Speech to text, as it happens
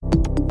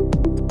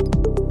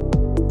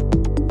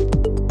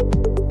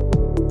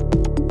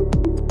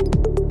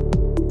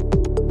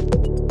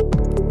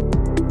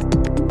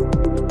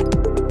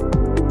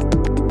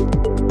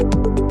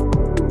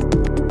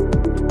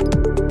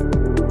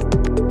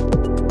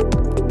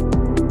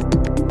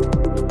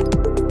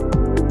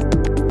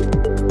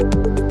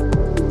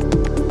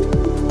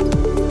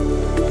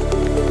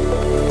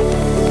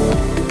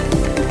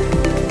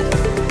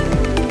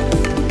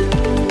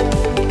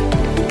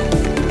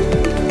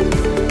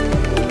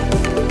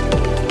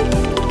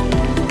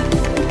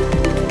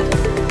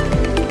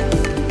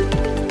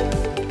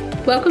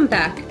Welcome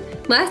back.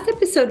 Last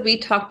episode, we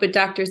talked with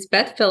Doctors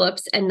Beth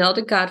Phillips and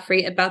Nelda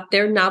Godfrey about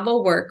their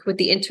novel work with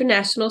the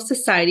International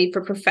Society for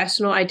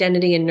Professional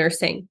Identity in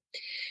Nursing.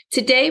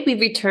 Today, we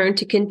return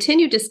to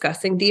continue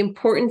discussing the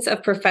importance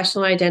of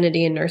professional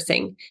identity in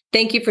nursing.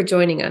 Thank you for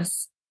joining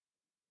us.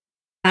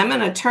 I'm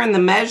going to turn the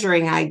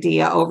measuring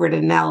idea over to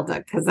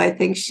Nelda because I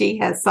think she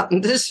has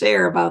something to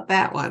share about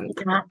that one.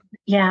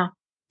 Yeah.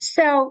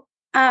 So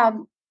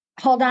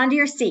hold on to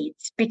your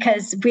seats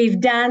because we've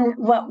done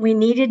what we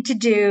needed to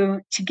do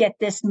to get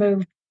this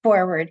moved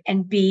forward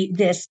and be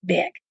this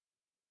big.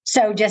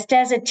 So just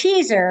as a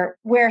teaser,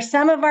 where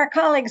some of our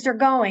colleagues are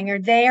going, or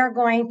they are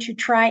going to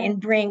try and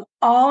bring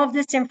all of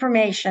this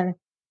information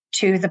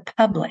to the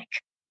public.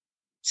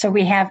 So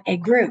we have a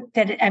group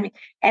and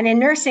in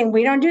nursing,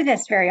 we don't do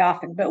this very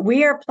often, but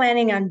we are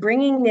planning on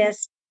bringing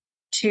this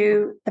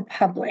to the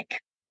public.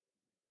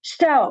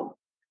 So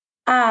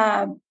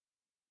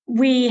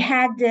we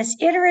had this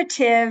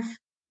iterative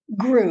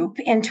group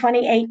in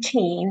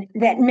 2018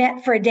 that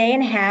met for a day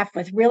and a half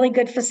with really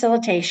good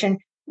facilitation.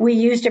 We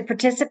used a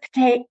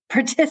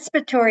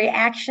participatory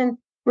action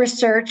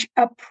research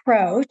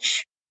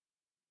approach.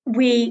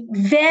 We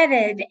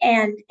vetted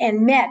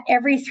and met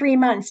every 3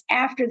 months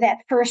after that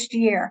first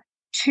year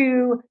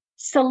to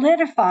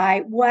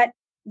solidify what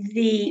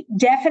the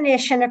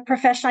definition of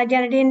professional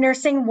identity in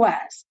nursing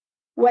was,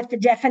 what the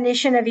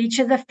definition of each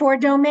of the 4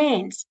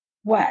 domains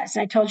was.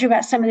 I told you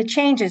about some of the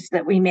changes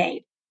that we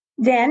made.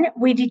 Then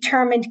we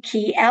determined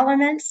key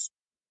elements,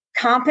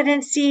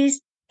 competencies,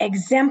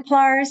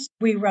 exemplars.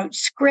 We wrote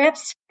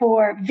scripts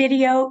for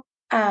video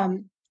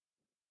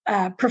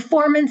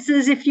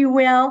performances, if you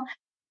will,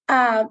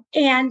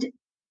 and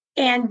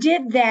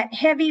did that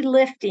heavy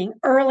lifting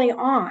early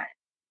on.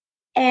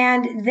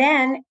 And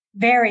then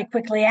very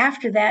quickly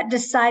after that,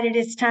 decided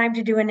it's time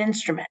to do an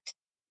instrument.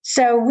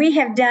 So we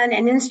have done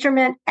an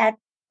instrument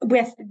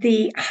with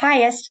the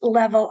highest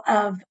level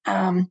of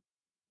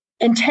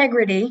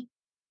integrity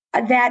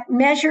that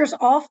measures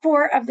all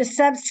 4 of the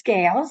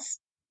subscales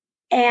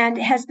and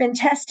has been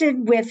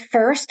tested with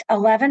first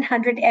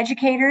 1,100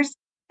 educators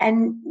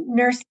and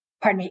nurse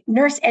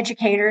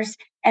educators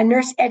and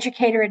nurse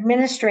educator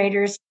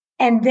administrators,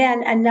 and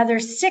then another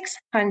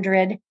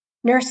 600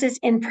 nurses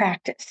in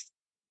practice.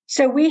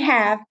 So we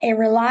have a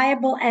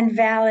reliable and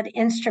valid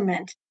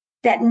instrument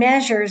that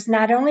measures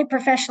not only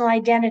professional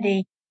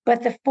identity,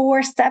 but the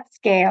 4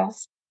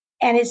 subscales,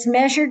 and it's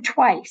measured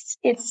twice.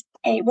 It's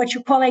what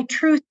you call a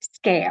truth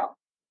scale.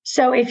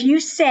 So if you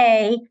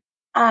say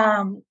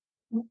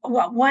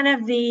one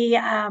of the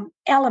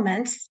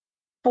elements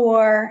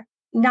for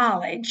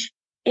knowledge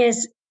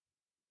is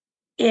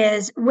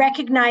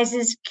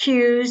recognizes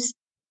cues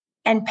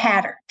and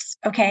patterns.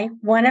 Okay,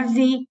 one of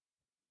the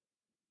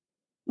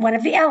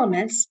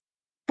elements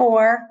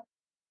for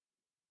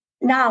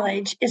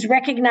knowledge is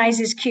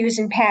recognizes cues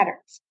and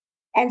patterns.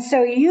 And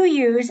so you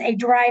use a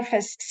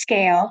Dreyfus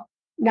scale,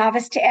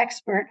 novice to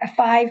expert, a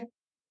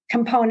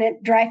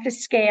 5-component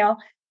Dreyfus scale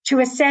to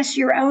assess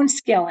your own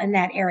skill in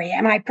that area.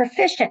 Am I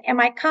proficient? Am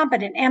I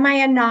competent? Am I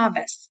a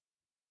novice?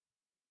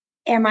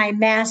 Am I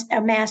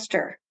a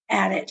master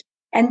at it?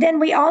 And then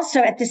we also,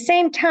 at the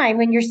same time,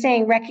 when you're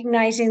saying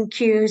recognizing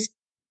cues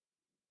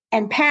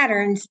and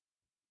patterns,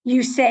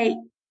 you say,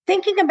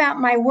 thinking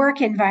about my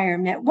work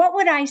environment, what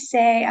would I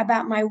say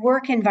about my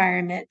work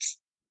environment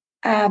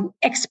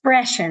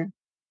expression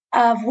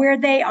of where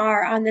they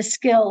are on the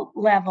skill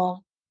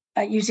level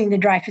using the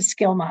Dreyfus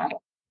skill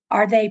model?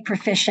 Are they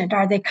proficient?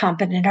 Are they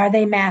competent? Are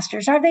they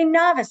masters? Are they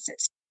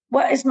novices?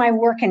 What is my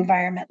work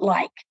environment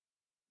like?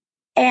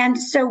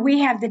 And so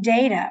we have the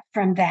data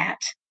from that.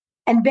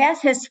 And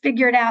Beth has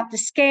figured out the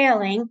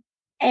scaling,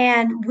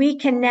 and we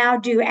can now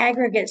do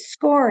aggregate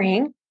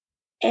scoring.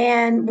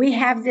 And we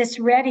have this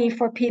ready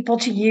for people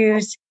to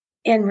use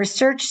in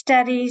research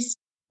studies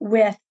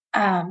with,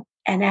 and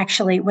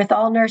actually with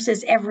all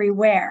nurses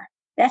everywhere.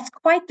 That's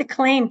quite the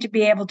claim to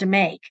be able to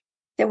make,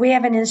 that we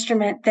have an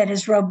instrument that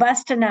is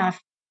robust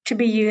enough to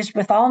be used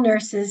with all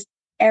nurses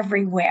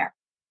everywhere.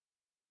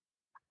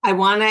 I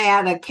want to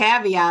add a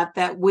caveat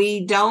that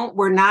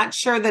we're not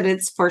sure that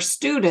it's for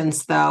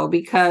students though,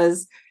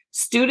 because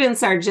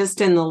students are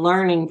just in the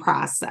learning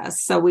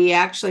process. So we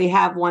actually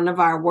have one of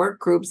our work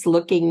groups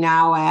looking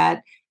now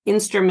at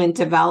instrument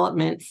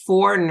development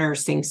for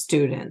nursing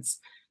students,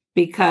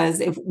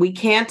 because if we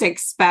can't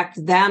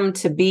expect them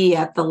to be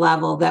at the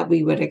level that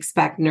we would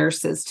expect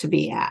nurses to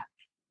be at.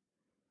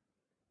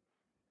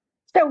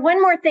 So one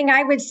more thing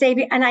I would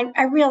say, and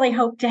I really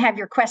hope to have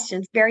your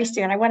questions very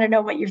soon. I want to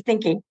know what you're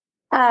thinking.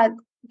 So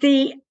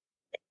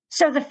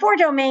the 4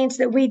 domains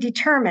that we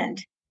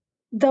determined,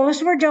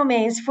 those were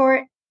domains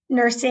for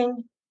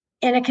nursing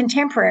in a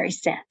contemporary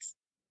sense.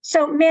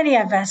 So many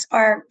of us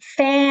are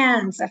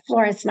fans of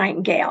Florence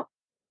Nightingale,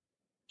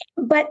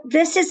 but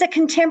this is a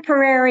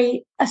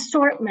contemporary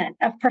assortment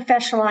of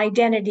professional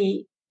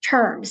identity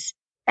terms,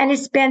 and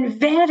it's been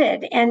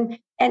vetted and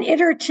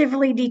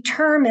iteratively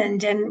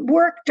determined and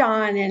worked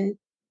on. And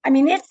I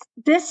mean,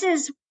 this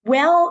is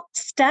well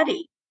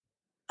studied.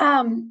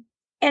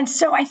 And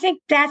so I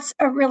think that's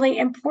a really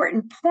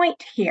important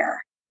point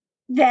here,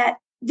 that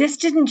this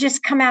didn't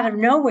just come out of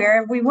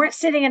nowhere. We weren't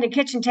sitting at a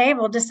kitchen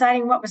table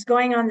deciding what was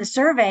going on in the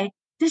survey.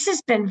 This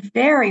has been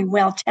very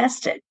well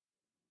tested.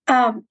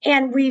 And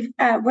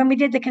when we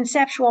did the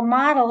conceptual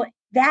model,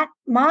 that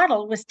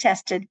model was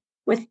tested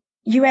with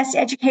U.S.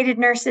 educated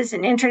nurses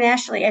and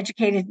internationally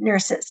educated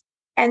nurses.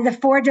 And the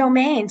 4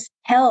 domains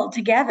held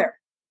together.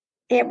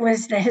 It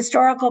was the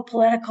historical,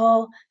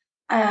 political,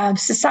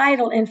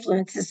 societal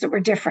influences that were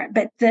different.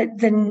 But the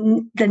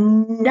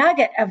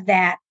nugget of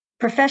that,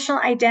 professional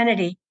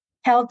identity,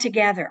 held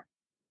together.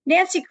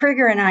 Nancy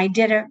Krieger and I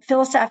did a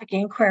philosophic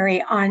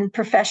inquiry on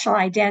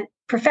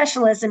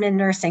professionalism in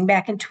nursing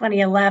back in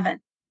 2011.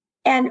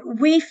 And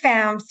we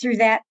found through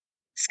that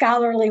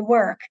scholarly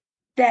work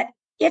that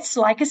it's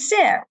like a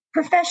sieve.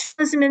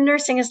 Professionalism in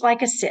nursing is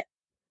like a sieve.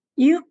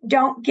 You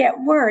don't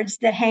get words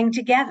that hang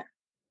together.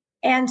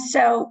 And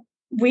so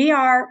we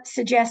are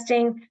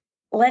suggesting,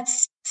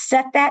 let's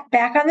set that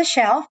back on the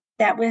shelf.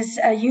 That was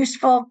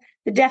useful.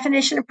 The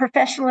definition of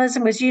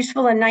professionalism was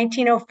useful in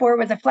 1904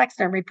 with the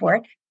Flexner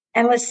Report.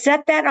 And let's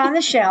set that on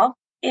the shelf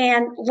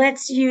and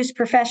let's use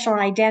professional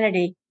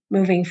identity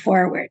moving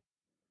forward.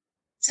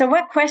 So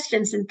what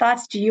questions and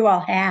thoughts do you all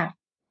have?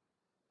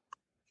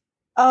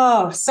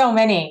 Oh, so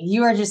many.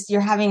 You're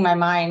having my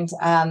mind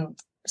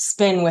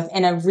spin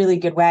in a really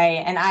good way.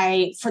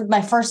 And for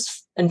my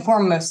first and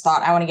foremost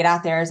thought I want to get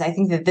out there is I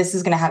think that this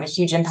is going to have a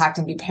huge impact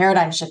and be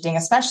paradigm shifting,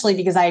 especially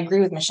because I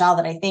agree with Michelle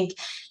that I think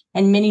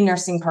in many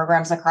nursing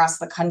programs across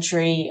the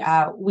country,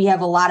 we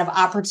have a lot of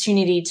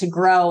opportunity to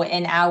grow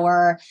in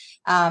our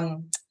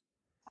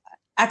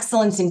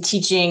excellence in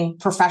teaching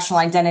professional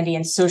identity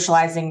and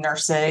socializing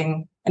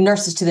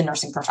nurses to the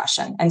nursing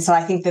profession. And so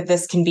I think that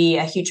this can be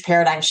a huge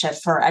paradigm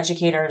shift for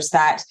educators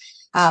that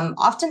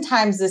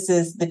oftentimes this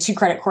is the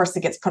 2-credit course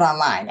that gets put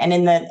online. And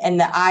in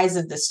the eyes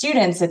of the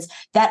students, it's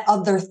that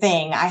other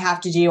thing I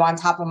have to do on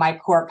top of my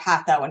core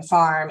patho and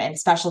pharm and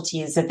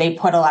specialties that they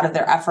put a lot of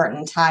their effort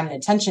and time and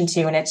attention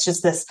to. And it's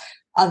just this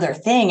other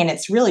thing. And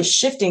it's really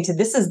shifting to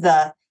this is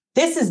the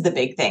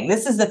big thing.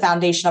 This is the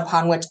foundation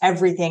upon which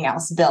everything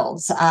else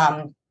builds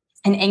and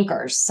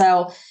anchors.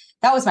 So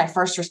that was my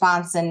first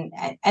response.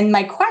 And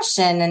my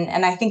question,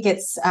 and I think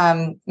it's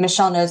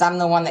Michelle knows I'm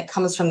the one that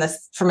comes from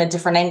this from a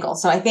different angle.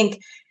 So I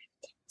think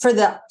for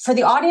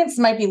the audience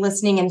that might be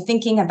listening and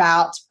thinking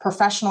about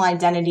professional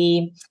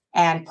identity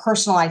and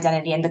personal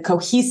identity and the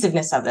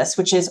cohesiveness of this,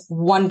 which is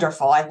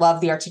wonderful. I love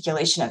the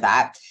articulation of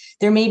that.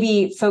 There may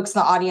be folks in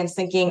the audience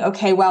thinking,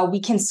 okay, well, we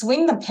can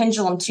swing the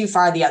pendulum too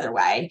far the other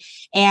way.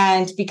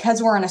 And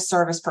because we're in a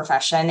service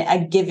profession,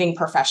 a giving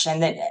profession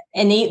that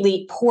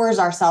innately pours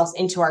ourselves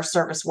into our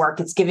service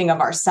work, it's giving of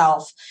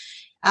ourself.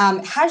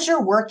 Has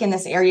your work in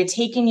this area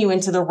taken you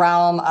into the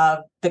realm of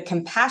the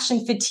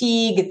compassion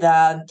fatigue,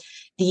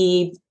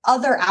 the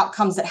other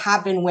outcomes that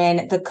happen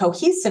when the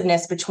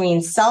cohesiveness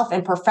between self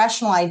and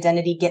professional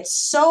identity gets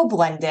so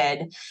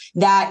blended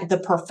that the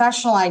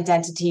professional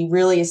identity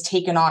really is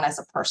taken on as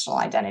a personal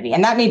identity?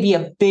 And that may be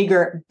a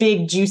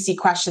big, juicy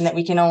question that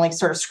we can only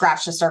sort of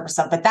scratch the surface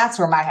of, but that's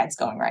where my head's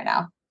going right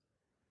now.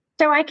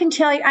 So I can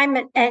tell you, I'm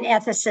an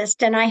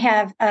ethicist, and I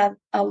have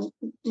a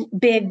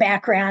big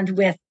background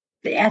with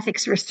the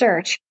ethics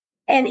research.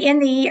 And in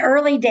the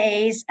early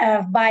days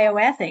of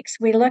bioethics,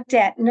 we looked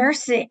at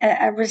nursing,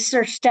 a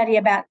research study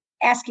about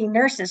asking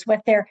nurses what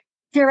their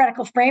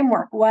theoretical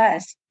framework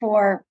was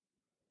for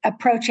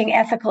approaching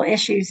ethical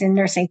issues in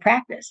nursing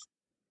practice.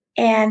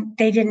 And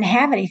they didn't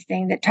have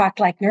anything that talked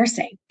like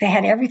nursing. They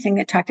had everything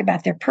that talked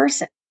about their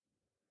person.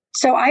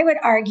 So I would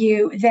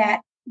argue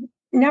that,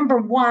 number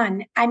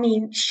one,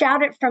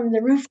 shout it from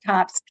the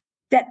rooftops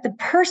that the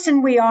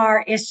person we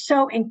are is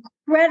so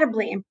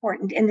incredibly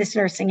important in this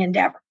nursing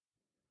endeavor,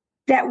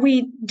 that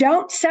we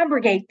don't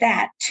subrogate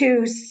that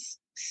to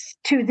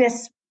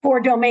this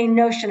 4-domain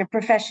notion of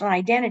professional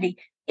identity.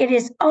 It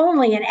is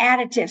only an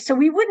additive. So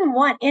we wouldn't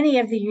want any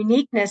of the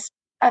uniqueness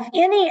of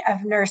any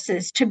of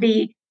nurses to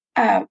be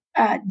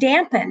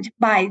dampened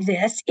by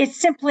this. It's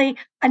simply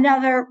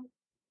another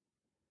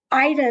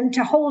item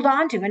to hold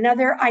on to,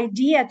 another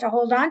idea to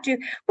hold on to,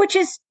 which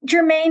is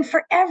germane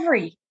for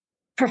every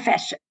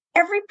profession.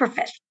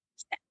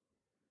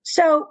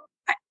 So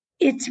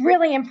it's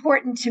really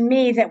important to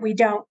me that we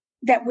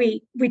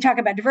talk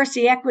about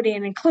diversity, equity,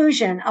 and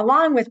inclusion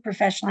along with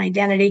professional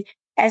identity,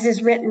 as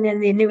is written in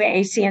the new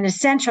AACN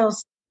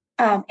Essentials,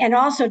 and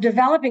also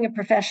developing a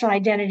professional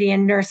identity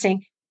in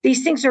nursing.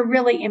 These things are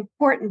really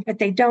important, but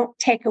they don't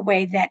take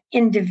away that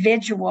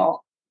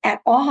individual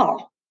at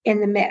all in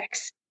the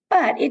mix.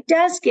 But it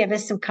does give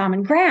us some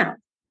common ground.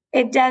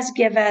 It does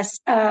give us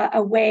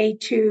a way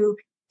to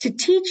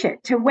teach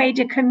it, a way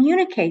to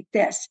communicate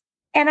this.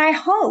 And I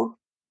hope,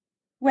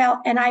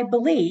 and I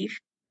believe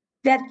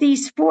that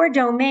these 4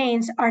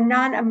 domains are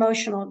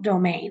non-emotional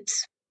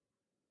domains.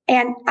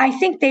 And I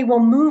think they will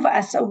move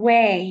us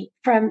away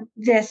from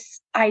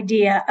this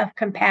idea of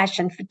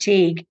compassion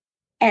fatigue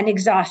and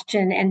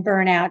exhaustion and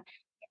burnout.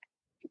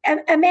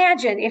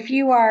 Imagine if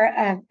you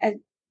are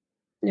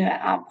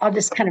I'll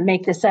just kind of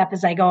make this up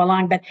as I go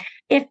along. But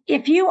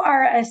if you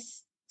are a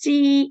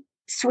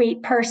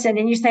C-suite person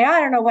and you say, I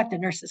don't know what the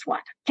nurses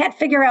want, can't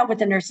figure out what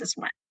the nurses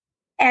want.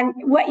 And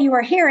what you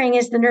are hearing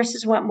is the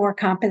nurses want more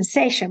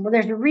compensation. Well,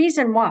 there's a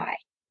reason why.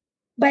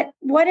 But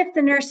what if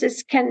the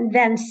nurses can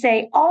then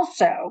say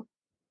also,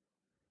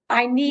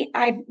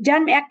 I've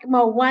done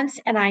ECMO once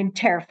and I'm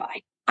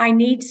terrified. I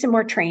need some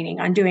more training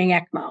on doing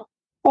ECMO.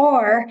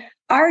 Or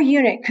our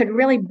unit could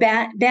really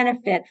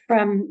benefit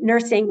from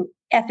nursing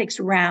ethics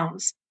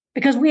rounds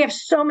because we have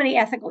so many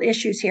ethical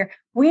issues here.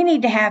 We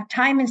need to have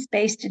time and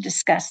space to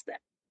discuss them.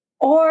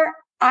 Or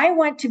I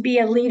want to be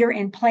a leader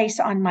in place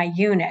on my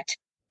unit,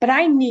 but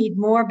I need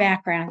more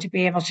background to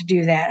be able to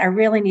do that. I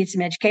really need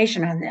some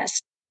education on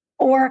this.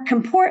 Or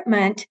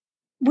comportment,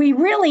 we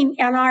really,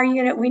 on our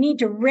unit, we need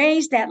to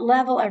raise that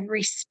level of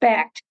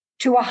respect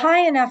to a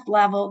high enough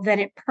level that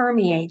it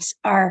permeates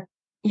our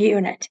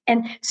unit.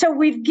 And so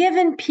we've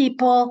given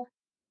people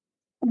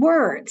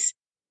words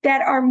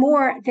that are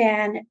more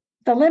than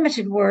the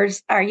limited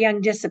words our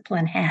young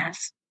discipline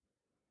has.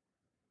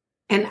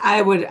 And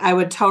I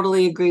would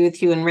totally agree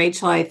with you. And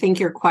Rachel, I think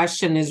your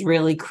question is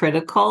really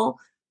critical.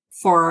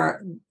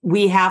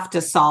 We have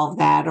to solve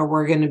that or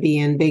we're going to be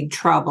in big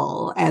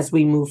trouble as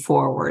we move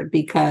forward,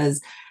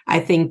 because I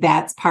think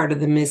that's part of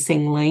the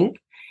missing link.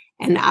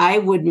 And I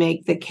would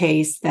make the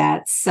case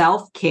that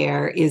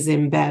self-care is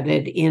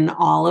embedded in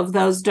all of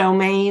those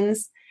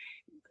domains,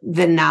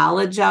 the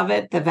knowledge of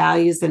it, the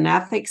values and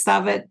ethics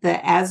of it,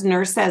 as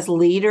nurse, as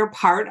leader,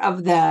 part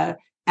of the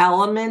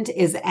element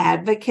is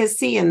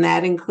advocacy, and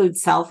that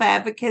includes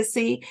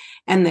self-advocacy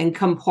and then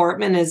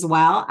comportment as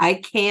well. I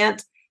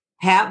can't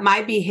have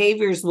my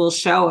behaviors will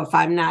show if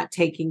I'm not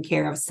taking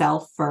care of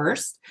self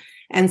first.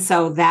 And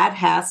so that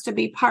has to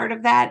be part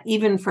of that,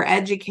 even for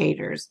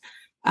educators.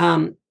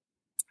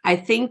 I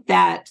think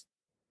that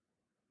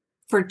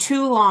for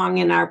too long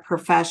in our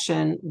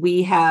profession,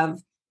 we have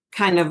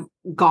kind of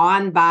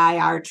gone by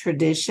our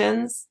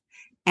traditions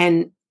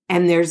and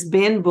there's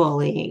been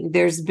bullying,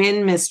 there's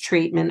been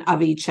mistreatment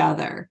of each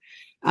other.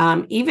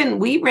 Even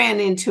we ran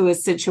into a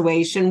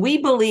situation, we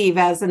believe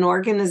as an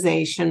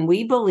organization,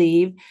 we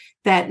believe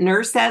that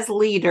nurse as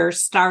leader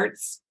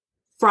starts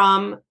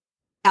from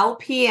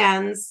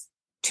LPNs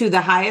to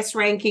the highest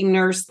ranking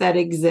nurse that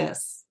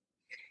exists.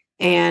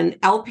 And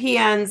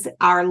LPNs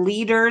are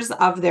leaders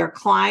of their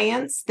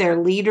clients,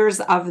 they're leaders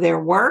of their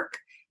work.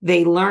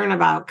 They learn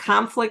about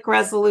conflict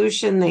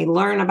resolution, they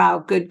learn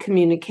about good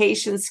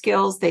communication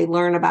skills, they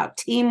learn about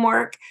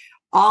teamwork.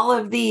 All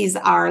of these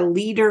are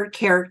leader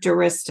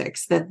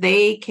characteristics that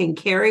they can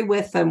carry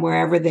with them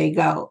wherever they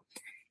go.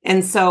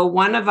 And so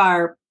one of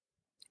our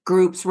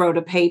groups wrote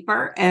a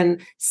paper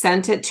and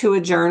sent it to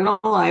a journal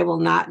I will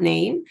not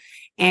name.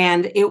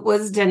 And it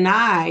was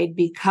denied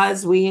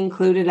because we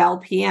included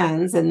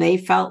LPNs and they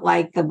felt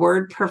like the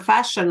word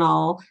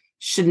professional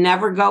should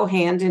never go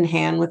hand in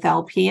hand with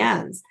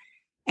LPNs.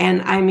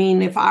 And I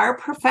mean, if our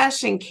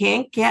profession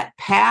can't get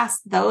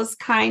past those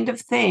kind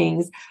of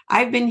things,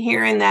 I've been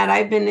hearing that.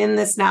 I've been in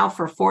this now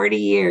for 40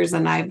 years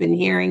and I've been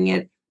hearing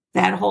it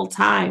that whole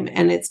time.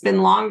 And it's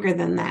been longer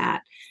than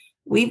that.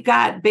 We've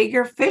got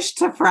bigger fish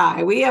to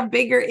fry. We have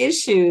bigger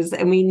issues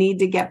and we need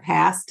to get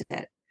past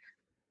it.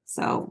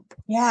 So,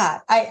 yeah,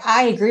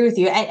 I agree with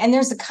you. And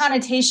there's a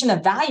connotation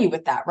of value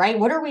with that, right?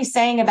 What are we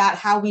saying about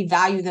how we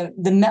value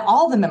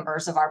all the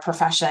members of our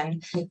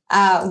profession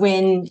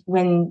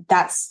when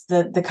that's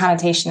the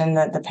connotation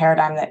and the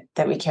paradigm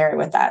that we carry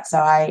with that? So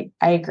I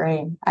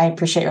agree. I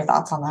appreciate your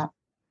thoughts on that.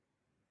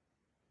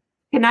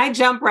 Can I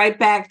jump right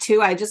back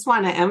to, I just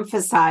want to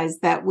emphasize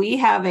that we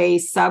have a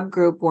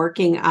subgroup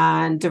working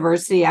on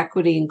diversity,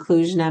 equity,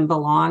 inclusion, and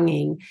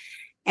belonging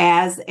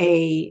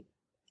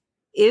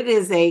it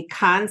is a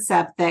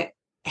concept that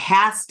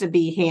has to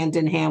be hand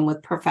in hand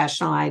with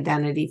professional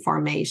identity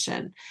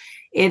formation.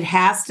 It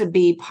has to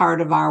be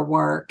part of our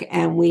work.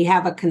 And we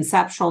have a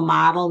conceptual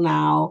model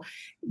now.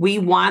 We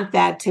want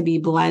that to be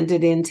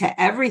blended into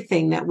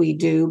everything that we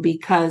do,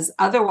 because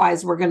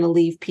otherwise we're going to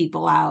leave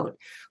people out.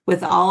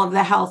 With all of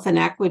the health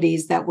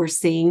inequities that we're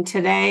seeing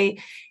today,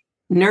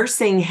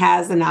 nursing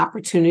has an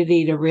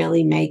opportunity to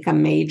really make a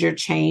major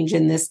change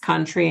in this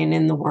country and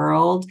in the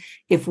world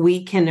if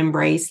we can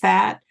embrace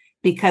that.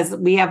 Because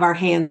we have our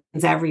hands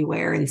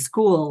everywhere in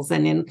schools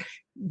and in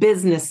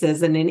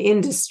businesses and in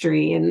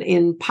industry and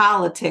in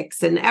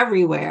politics and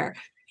everywhere.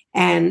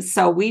 And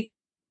so we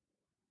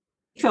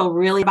feel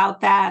really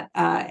about that.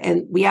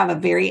 And we have a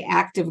very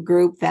active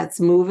group that's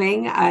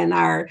moving. And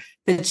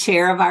the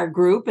chair of our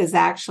group is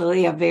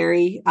actually a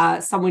very,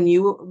 someone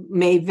you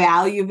may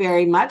value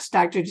very much,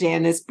 Dr.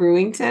 Janice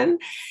Brewington.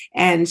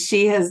 And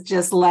she has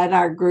just led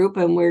our group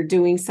and we're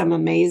doing some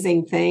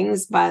amazing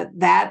things. But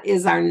that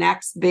is our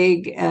next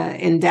big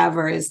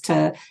endeavor, is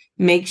to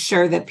make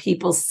sure that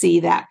people see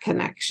that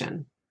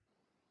connection.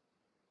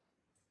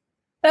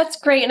 That's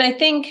great. And I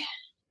think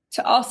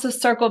to also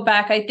circle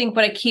back, I think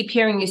what I keep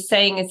hearing you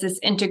saying is this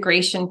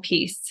integration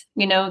piece,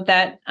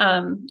 that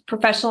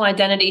professional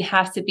identity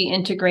has to be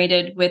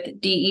integrated with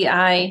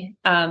DEI,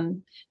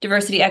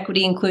 diversity,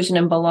 equity, inclusion,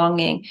 and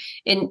belonging.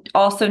 It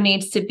also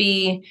needs to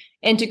be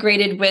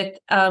integrated with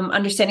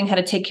understanding how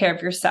to take care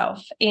of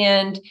yourself.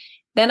 And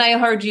then I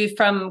heard you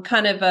from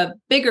kind of a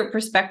bigger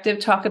perspective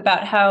talk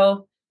about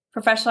how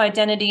professional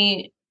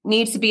identity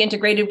needs to be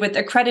integrated with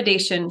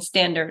accreditation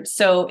standards.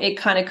 So it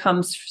kind of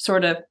comes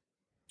sort of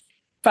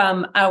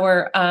from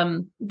our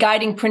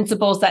guiding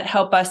principles that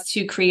help us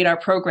to create our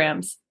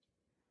programs.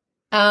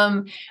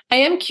 I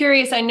am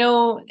curious, I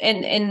know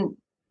in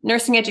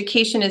nursing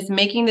education is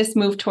making this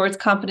move towards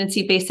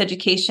competency-based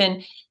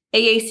education,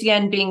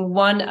 AACN being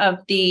one of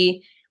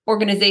the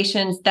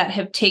organizations that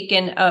have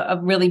taken a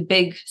really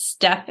big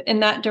step in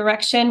that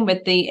direction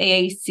with the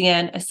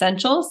AACN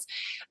Essentials.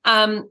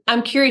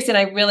 I'm curious,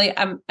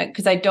 and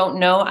because I don't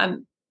know,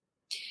 I'm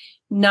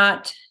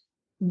not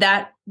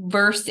that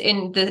versed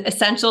in the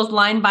Essentials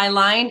line by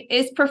line.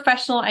 Is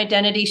professional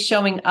identity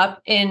showing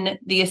up in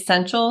the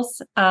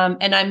Essentials?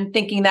 And I'm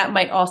thinking that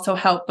might also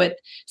help with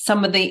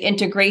some of the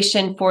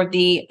integration for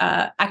the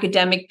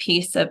academic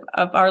piece of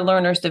our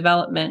learners'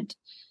 development.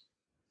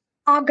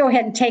 I'll go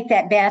ahead and take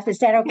that, Beth. Is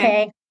that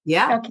okay?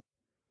 Yeah.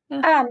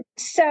 Okay.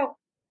 So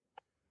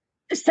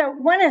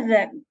one of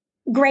the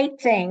great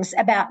things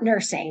about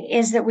nursing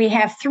is that we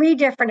have 3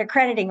 different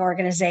accrediting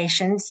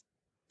organizations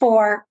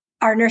for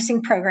our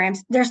nursing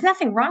programs. There's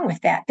nothing wrong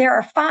with that. There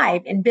are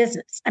 5 in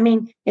business. I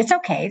mean, it's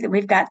okay that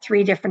we've got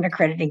 3 different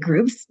accrediting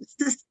groups. This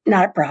is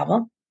not a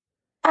problem.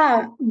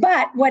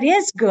 But what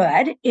is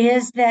good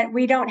is that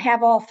we don't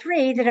have all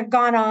 3 that have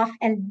gone off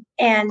and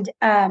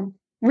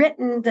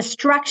written the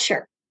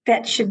structure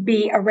that should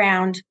be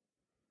around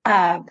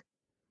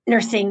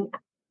nursing,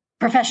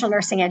 professional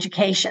nursing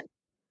education.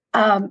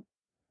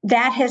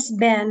 That has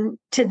been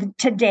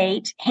to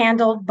date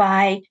handled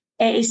by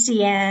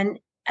AACN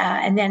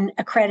and then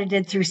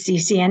accredited through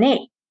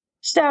CCNE.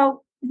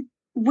 So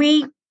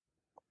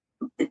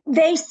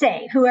they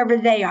say, whoever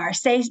they are,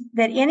 say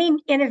that any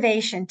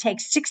innovation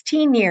takes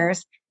 16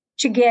 years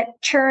to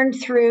get churned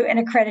through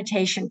an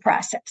accreditation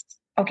process.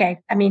 Okay.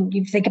 I mean,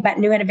 you think about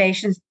new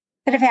innovations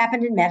that have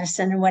happened in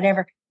medicine and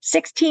whatever,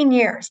 16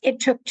 years, it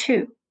took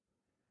 2.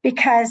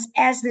 Because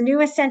as the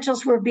new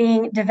essentials were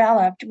being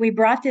developed, we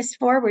brought this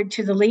forward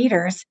to the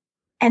leaders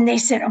and they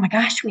said, oh my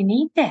gosh, we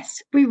need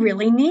this. We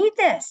really need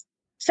this.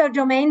 So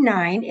domain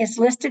 9 is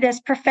listed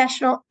as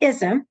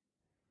professionalism,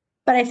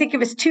 but I think it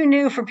was too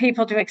new for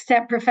people to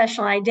accept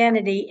professional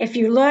identity. If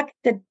you look,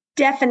 the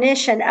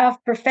definition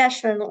of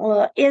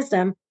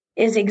professionalism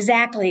is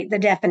exactly the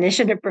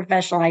definition of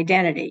professional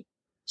identity.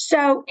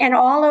 So, and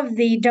all of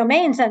the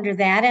domains under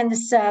that and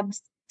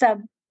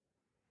the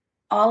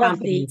all of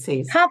the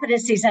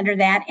competencies under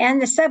that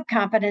and the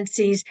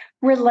sub-competencies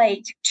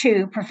relate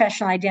to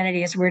professional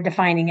identity as we're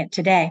defining it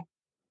today.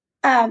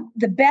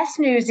 The best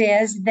news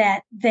is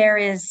that there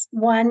is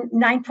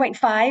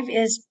 9.5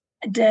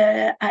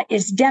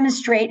 is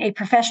demonstrate a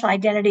professional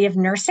identity of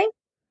nursing.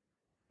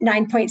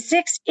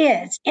 9.6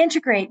 is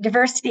integrate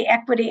diversity,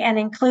 equity, and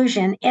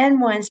inclusion in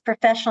one's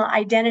professional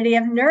identity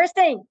of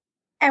nursing.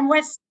 And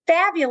what's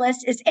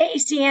fabulous is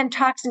AACN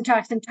talks and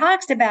talks and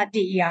talks about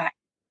DEI.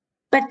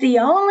 But the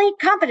only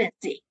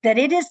competency that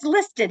it is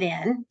listed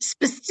in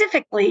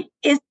specifically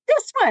is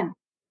this one.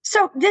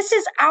 So this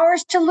is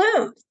ours to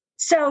lose.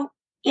 So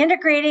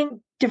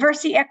integrating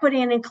diversity,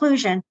 equity, and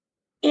inclusion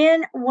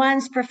in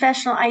one's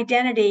professional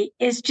identity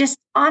is just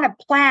on a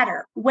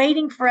platter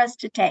waiting for us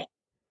to take.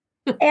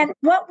 And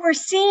what we're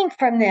seeing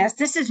from this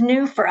is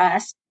new for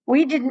us.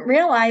 We didn't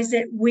realize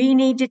that we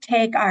need to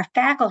take our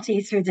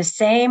faculty through the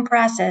same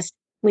process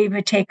we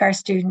would take our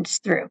students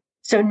through.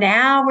 So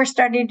now we're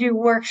starting to do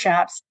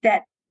workshops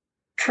that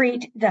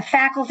treat the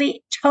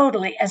faculty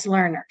totally as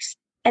learners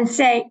and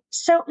say,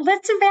 so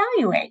let's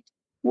evaluate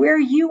where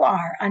you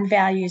are on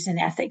values and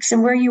ethics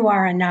and where you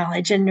are on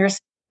knowledge and nurse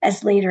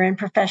as leader in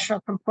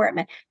professional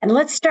comportment. And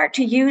let's start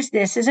to use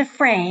this as a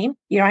frame.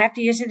 You don't have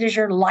to use it as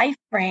your life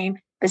frame,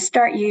 but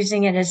start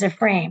using it as a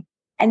frame.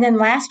 And then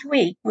last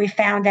week, we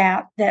found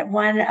out that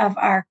one of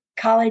our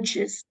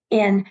colleges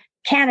in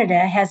Canada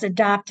has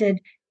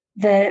adopted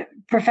the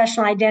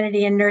professional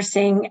identity and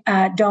nursing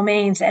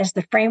domains as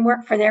the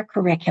framework for their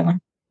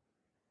curriculum.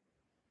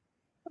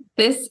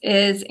 This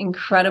is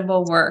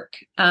incredible work.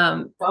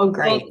 Oh,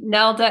 great. Both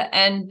Nelda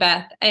and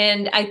Beth.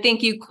 And I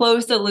think you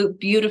closed the loop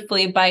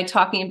beautifully by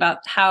talking about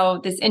how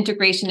this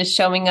integration is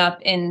showing up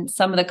in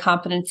some of the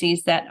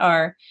competencies that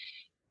are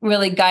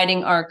really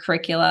guiding our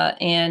curricula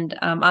and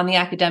on the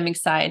academic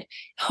side,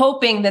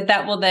 hoping that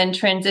that will then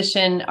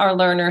transition our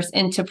learners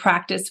into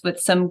practice with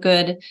some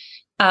good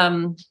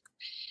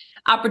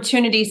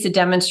opportunities to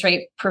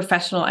demonstrate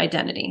professional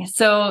identity.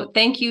 So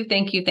thank you.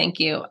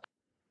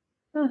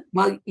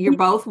 Well, you're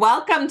both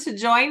welcome to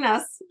join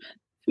us.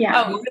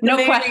 Yeah. Oh,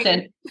 no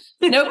question.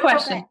 No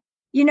question. Okay.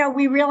 You know,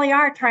 we really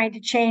are trying to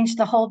change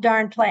the whole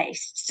darn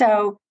place.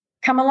 So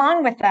come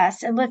along with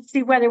us and let's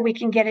see whether we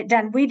can get it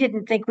done. We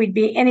didn't think we'd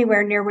be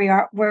anywhere near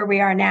where we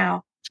are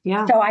now.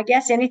 Yeah. So I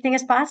guess anything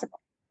is possible.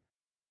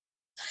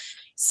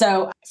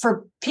 So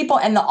for people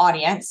in the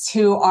audience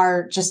who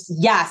are just,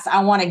 yes,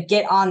 I want to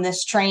get on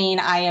this train.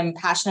 I am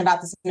passionate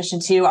about this mission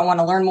too. I want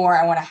to learn more.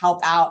 I want to help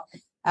out.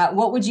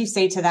 What would you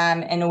say to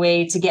them in a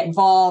way to get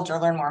involved or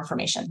learn more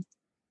information?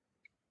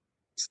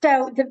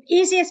 So the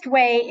easiest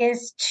way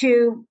is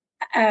to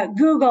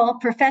Google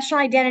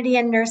professional identity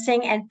in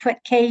nursing and put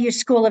KU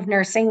School of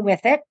Nursing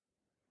with it.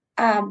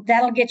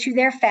 That'll get you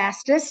there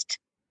fastest.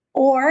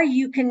 Or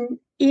you can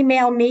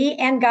email me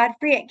and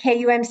Godfrey at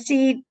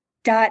kumc.edu,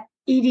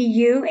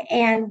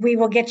 and we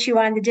will get you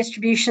on the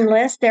distribution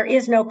list. There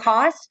is no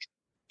cost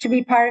to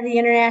be part of the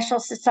International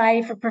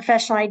Society for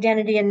Professional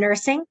Identity in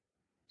Nursing.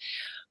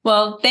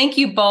 Well, thank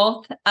you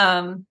both.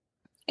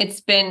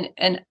 It's been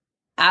an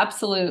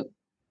absolute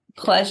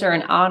pleasure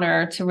and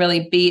honor to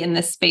really be in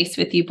this space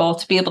with you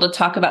both, to be able to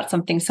talk about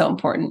something so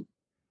important.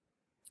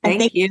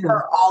 Thank you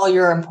for all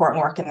your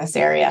important work in this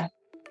area.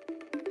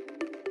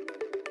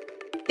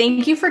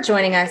 Thank you for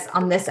joining us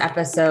on this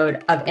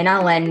episode of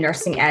NLN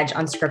Nursing Edge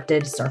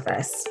Unscripted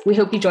Surface. We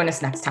hope you join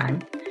us next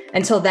time.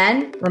 Until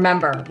then,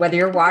 remember, whether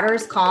your water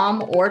is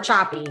calm or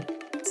choppy,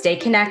 stay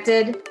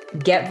connected,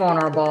 get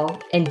vulnerable,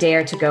 and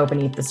dare to go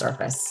beneath the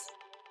surface.